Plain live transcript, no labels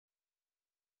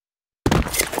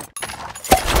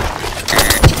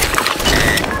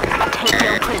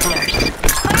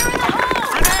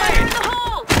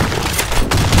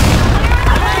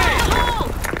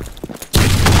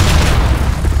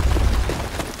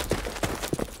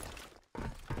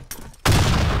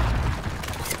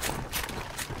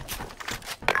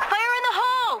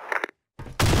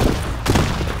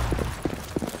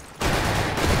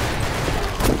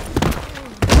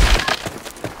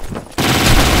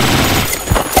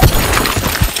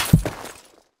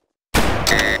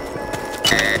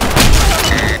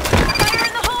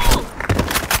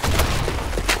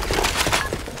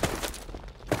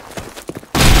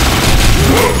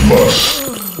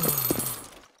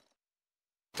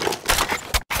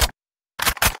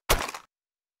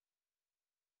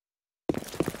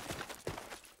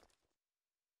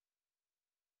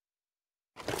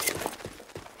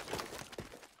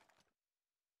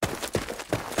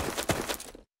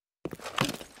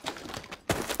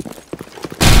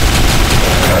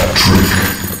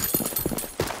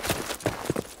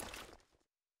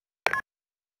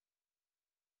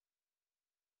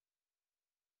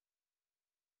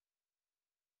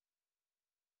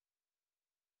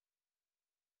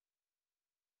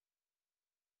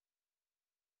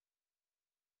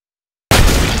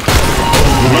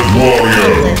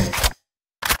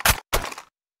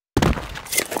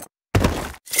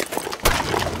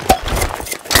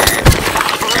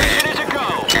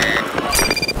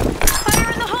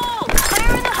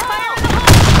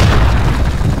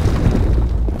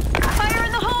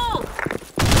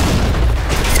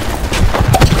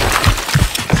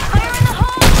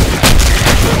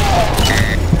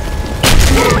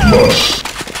Bloodlust.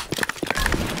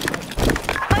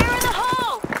 Fire in the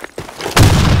hole!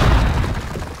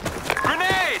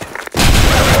 Grenade!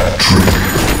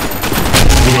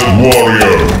 Blood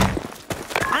warrior.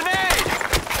 Grenade!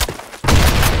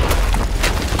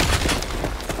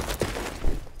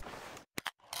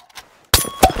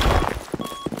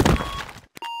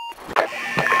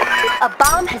 A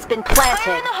bomb has been planted.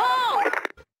 Fire in the hole!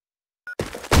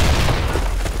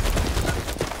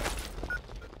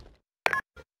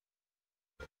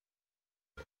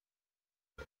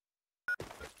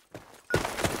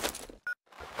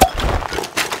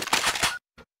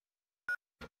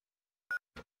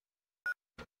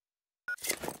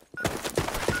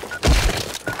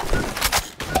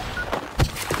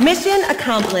 Mission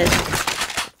accomplished.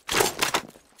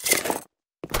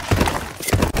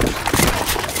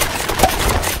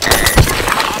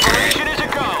 Operation is a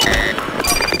go!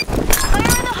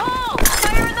 Fire in the hole!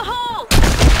 Fire in the hole!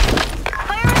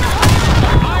 Fire in the hole!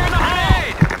 Fire in the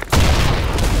grenade!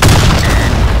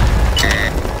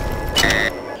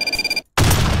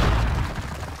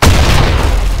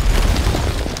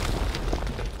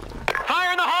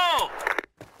 Fire in the hole!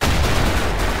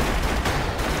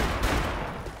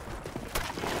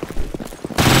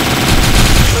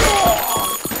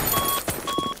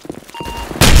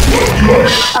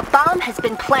 Bloodlust. A bomb has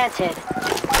been planted.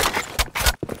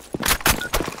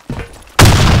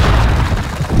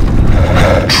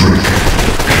 Trick.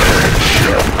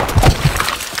 Headshot.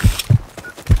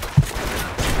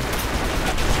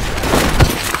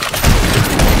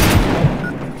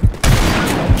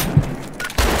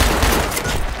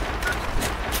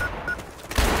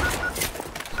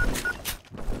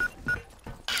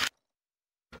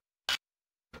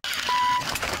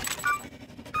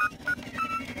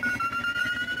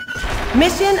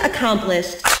 Mission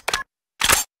accomplished.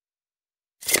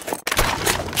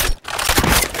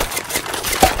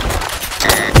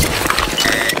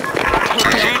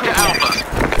 Proceed to Alpha.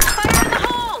 Fire in the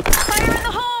hole! Fire in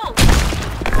the hole!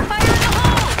 Fire in the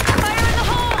hole! Fire in the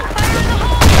hole! Fire in the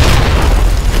hole!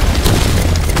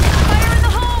 Fire in the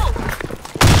hole!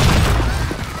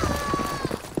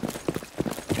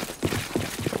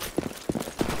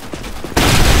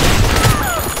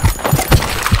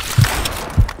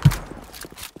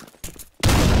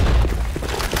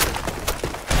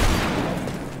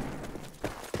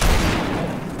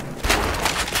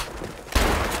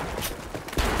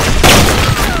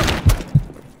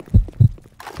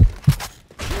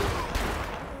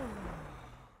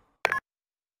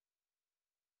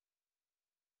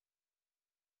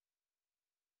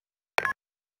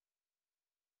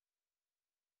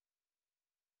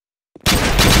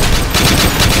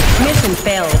 Mission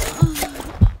failed.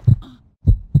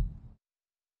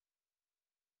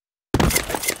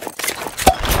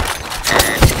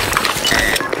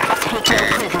 Take no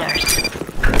prisoners.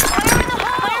 Fire in the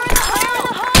hole! Fire in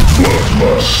the hole!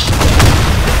 Bloodlust.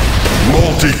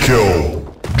 Multi-kill.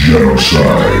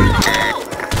 Genocide.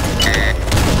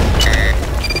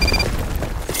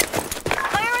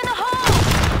 Fire in the hole!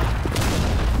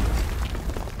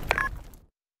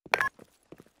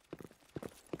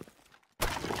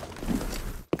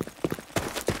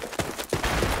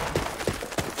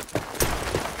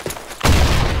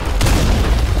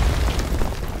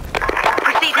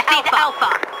 Proceed to Alpha.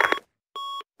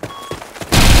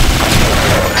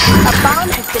 A bomb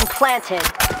has been planted.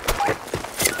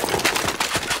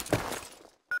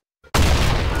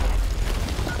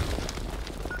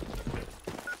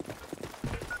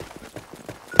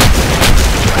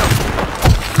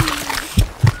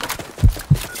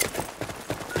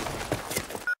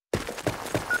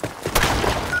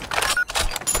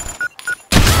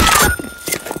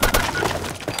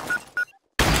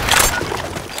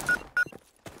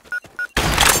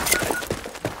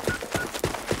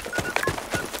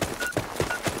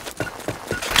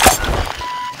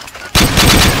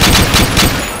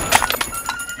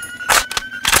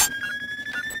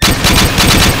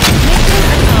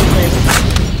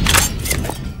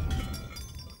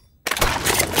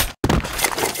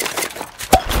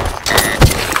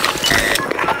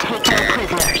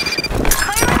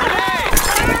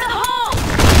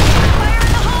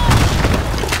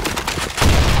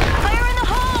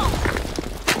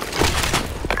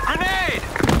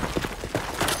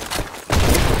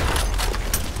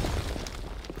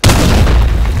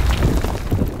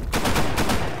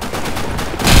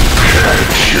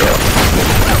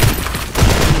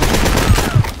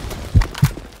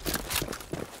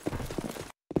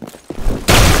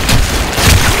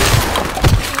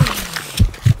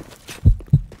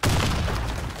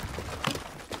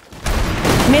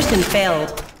 Mission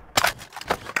failed.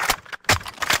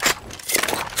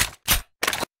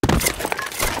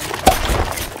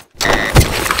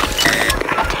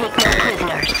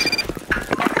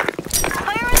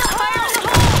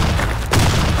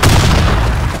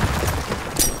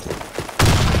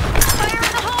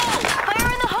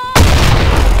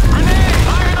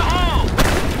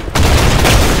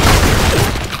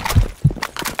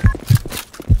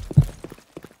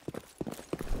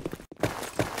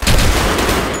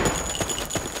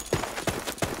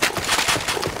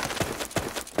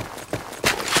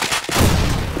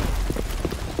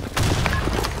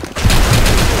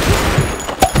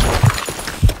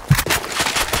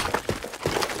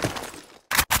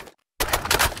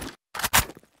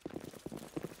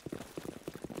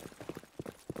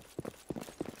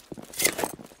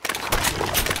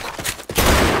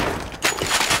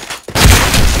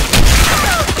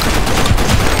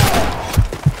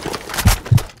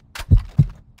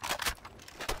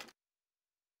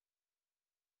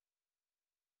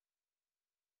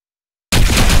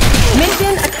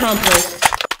 accomplished.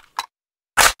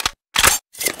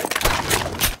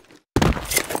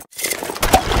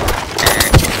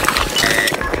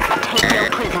 Take no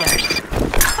prisoners.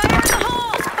 Fire in the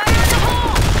hole! Fire in the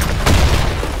hole!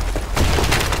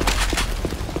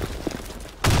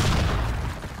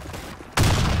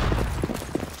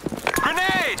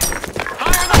 Grenade!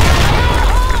 Fire in the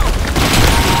hole!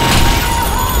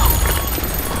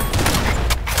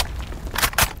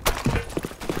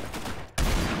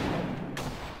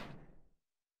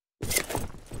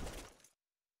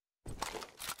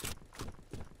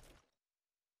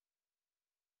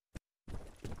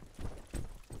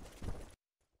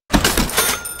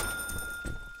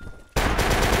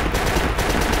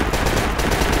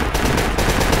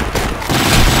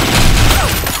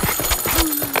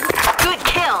 Good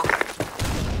kill.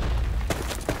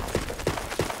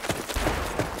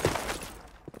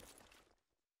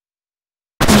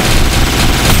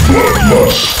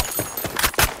 Bloodlust.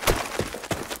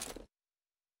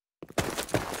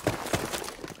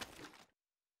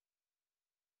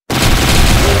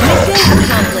 Mission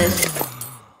accomplished.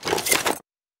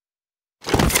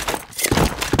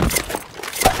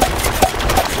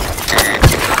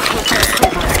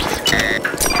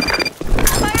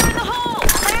 Fire in the hole!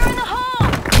 Fire in the hole!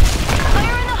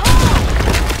 Fire in the hole!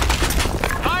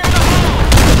 Fire in the hole!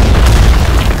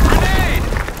 Grenade!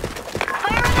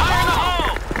 Fire in the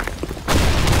hole!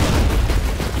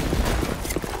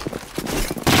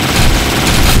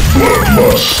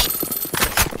 Bloodlust.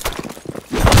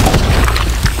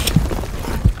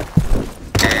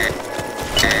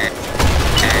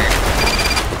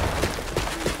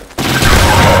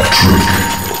 Hat-trick.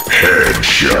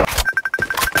 Headshot.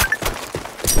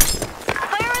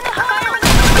 Fire in the hole!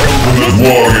 Ultimate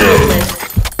Warrior.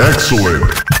 Accomplished. Excellent.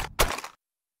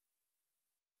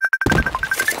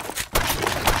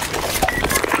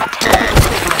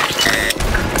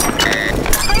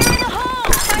 Fire in the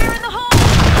hole! Fire in the hole!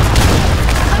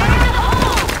 Fire in the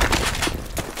hole!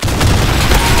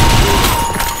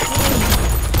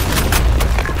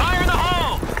 Fire in the hole!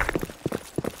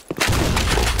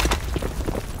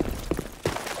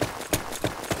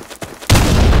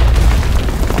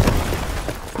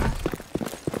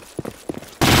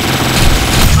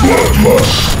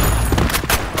 Bloodlust.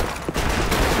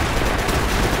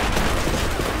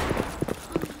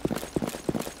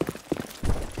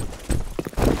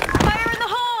 Fire in the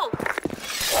hole!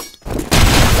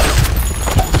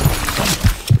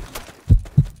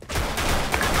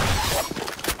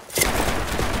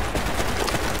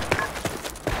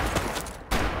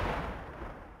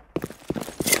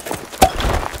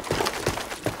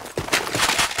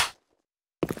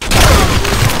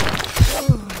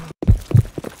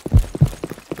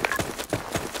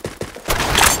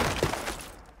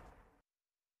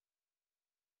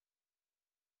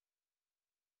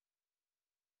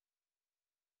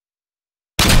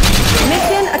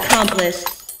 Mission accomplished.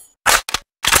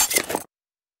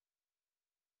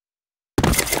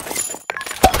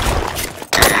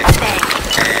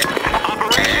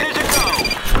 Operation is a go!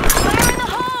 Fire in the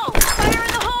hole! Fire in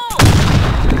the hole!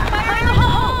 Fire in the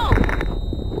hole!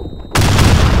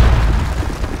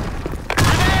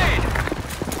 Grenade!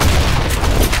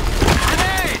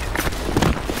 Grenade!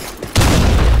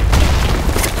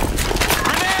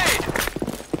 Grenade!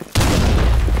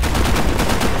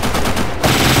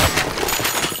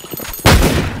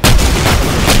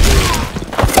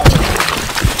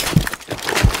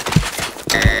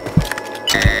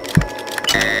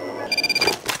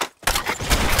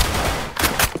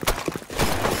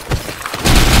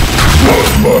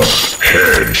 Bloodlust.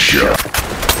 Headshot.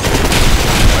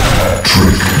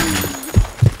 Hat-trick.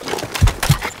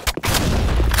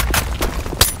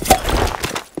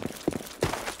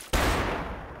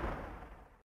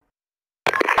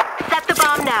 Set the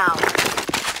bomb now.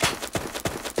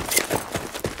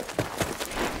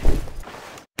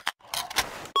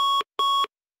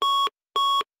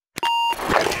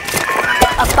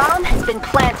 A bomb has been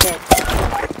planted.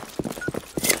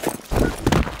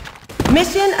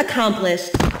 Mission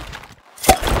accomplished.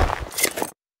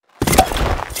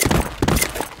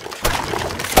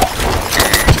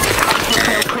 Take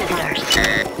no prisoners.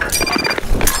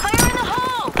 Fire in the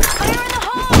hole! Fire in the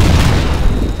hole!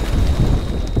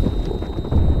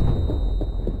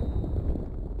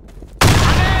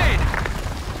 Grenade!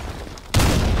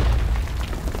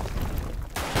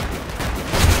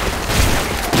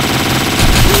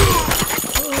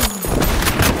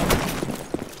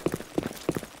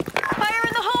 Fire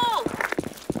in the hole!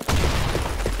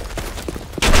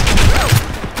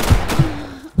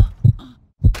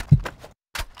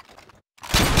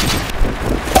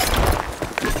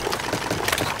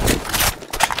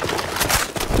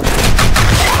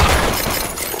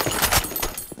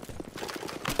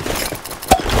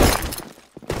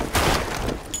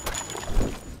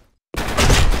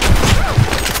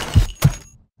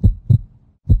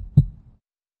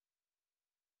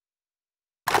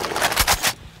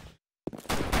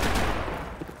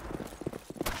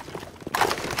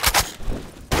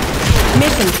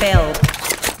 Mission failed.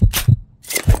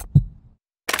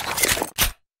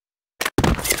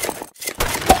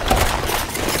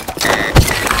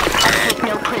 Take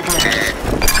no prisoners.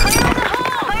 Fire in the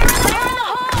hole! Fire in the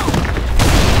hole!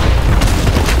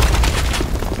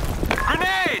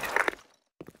 Grenade!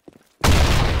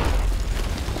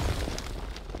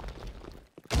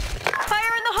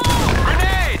 Fire in the hole!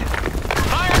 Grenade!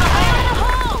 Fire in the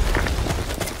hole!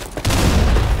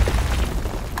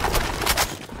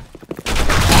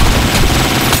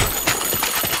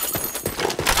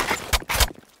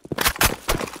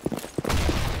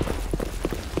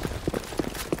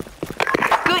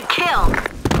 Good kill!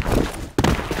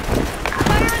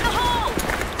 Fire in the hole!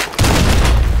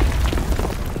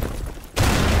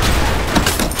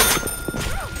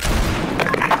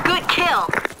 Good kill!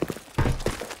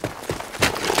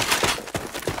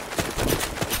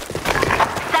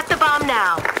 Set the bomb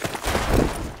now.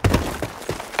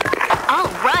 All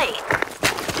right.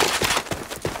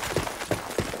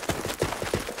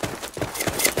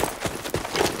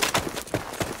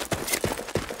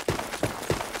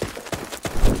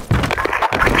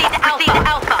 Proceed to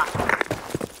Alpha.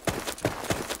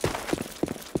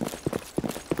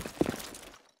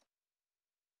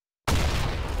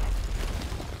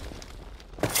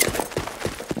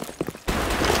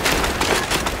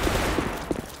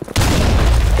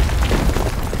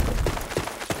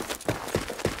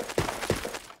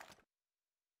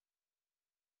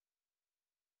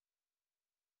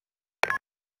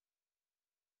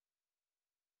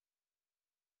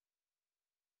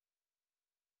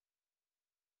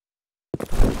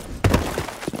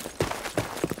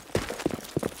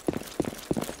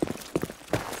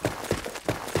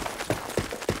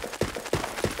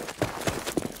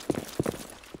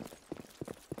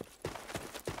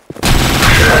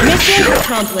 Mission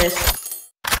accomplished.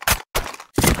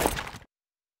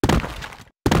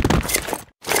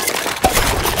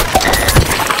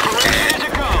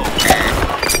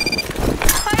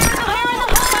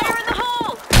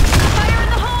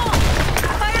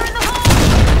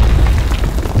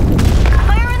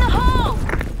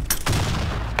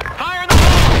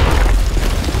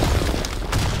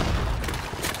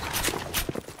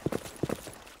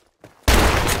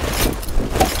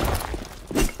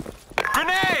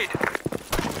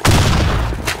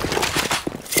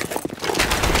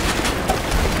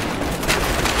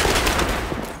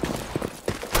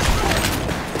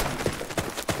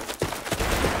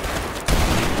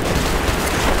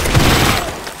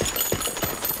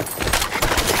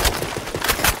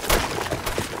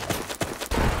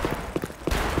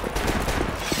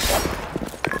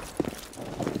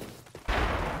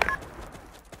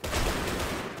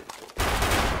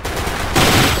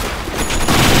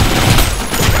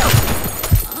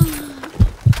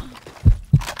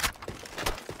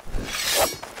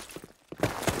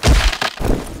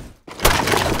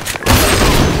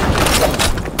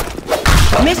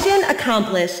 Mission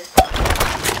accomplished.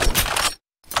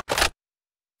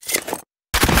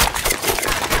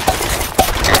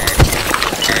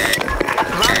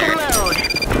 Lock and load.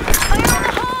 Fire in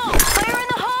the hole! Fire in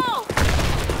the hole!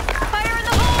 Fire in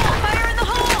the hole! Fire in the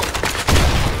hole!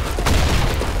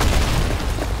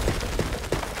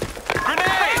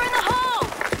 Grenade! Fire in the hole!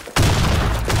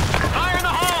 Fire in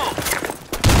the hole!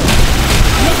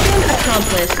 Mission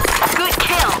accomplished.